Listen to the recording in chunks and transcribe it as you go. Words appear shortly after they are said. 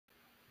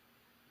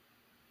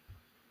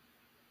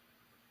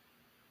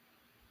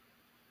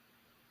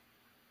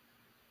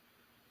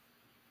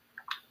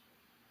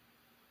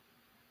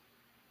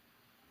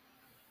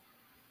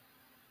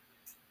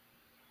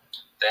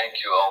Thank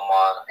you,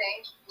 Omar.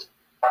 Thank you.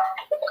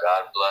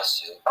 God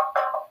bless you.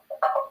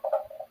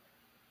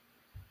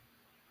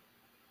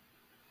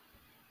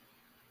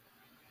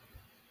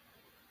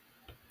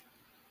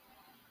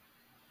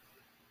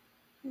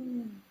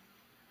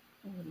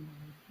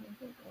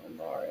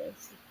 Omar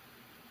is.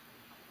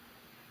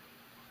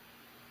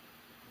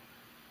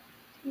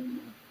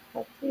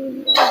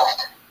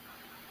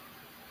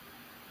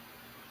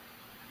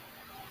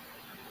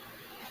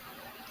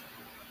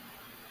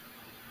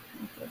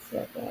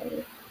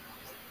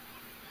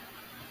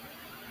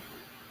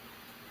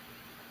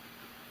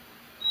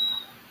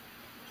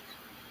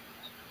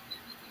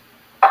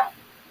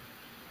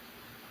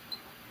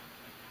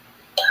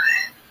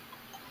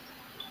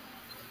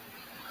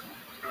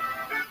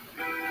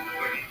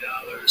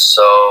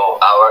 So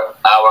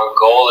our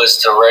goal is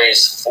to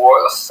raise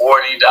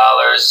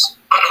 $40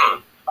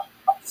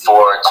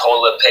 for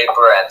toilet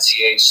paper and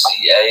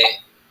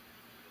THCA,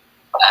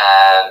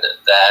 and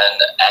then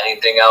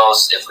anything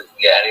else. If we can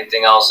get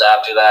anything else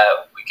after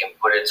that, we can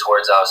put it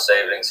towards our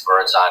savings for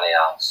a tiny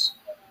house.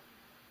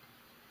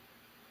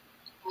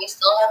 We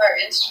still have our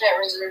instrument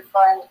reserve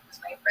fund because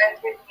my friend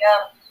hit me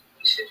up.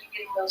 We should be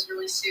getting those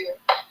really soon.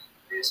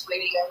 We're just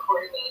waiting on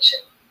coordination.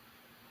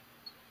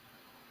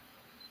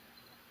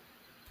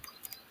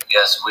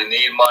 Yes, we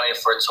need money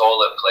for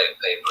toilet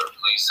paper.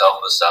 Please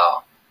help us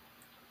out.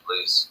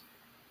 Please.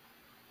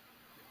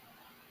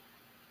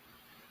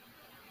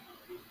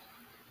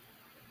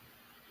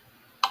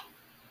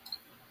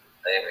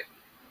 Maybe.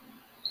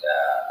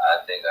 Yeah,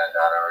 I think I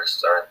gotta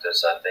restart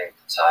this. I think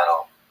the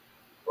title.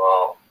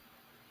 Well,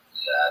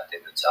 yeah, I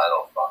think the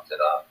title fucked it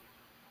up.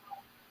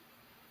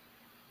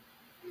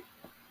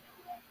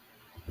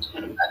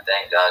 I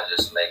think I'll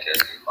just make it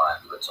be mine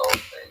for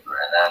toilet paper,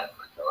 and then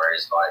we can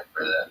raise money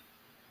for the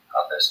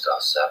other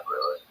stuff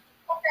separately.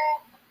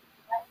 Okay.